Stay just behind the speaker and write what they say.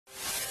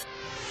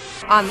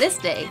On this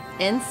day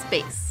in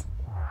space.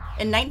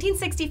 In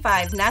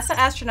 1965, NASA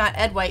astronaut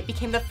Ed White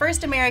became the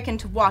first American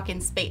to walk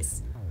in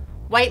space.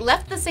 White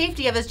left the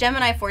safety of his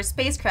Gemini 4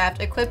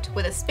 spacecraft equipped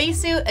with a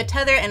spacesuit, a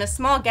tether, and a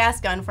small gas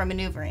gun for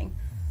maneuvering.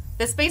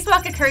 The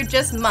spacewalk occurred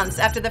just months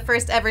after the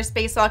first ever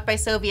spacewalk by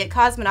Soviet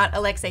cosmonaut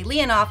Alexei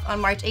Leonov on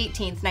March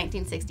 18,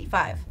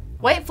 1965.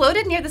 White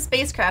floated near the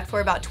spacecraft for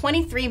about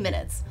 23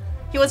 minutes.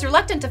 He was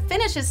reluctant to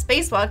finish his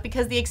spacewalk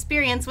because the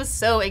experience was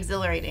so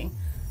exhilarating.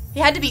 He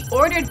had to be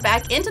ordered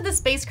back into the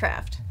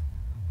spacecraft.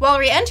 While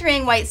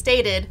re-entering, White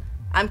stated,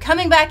 "I'm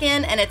coming back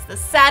in and it's the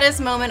saddest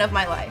moment of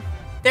my life."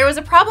 There was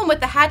a problem with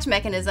the hatch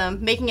mechanism,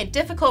 making it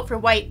difficult for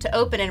White to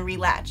open and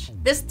re-latch.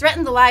 This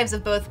threatened the lives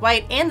of both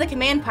White and the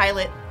command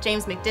pilot,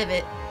 James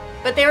McDivitt,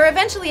 but they were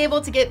eventually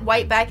able to get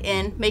White back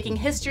in, making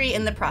history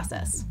in the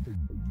process.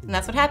 And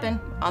that's what happened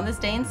on this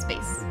day in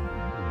space.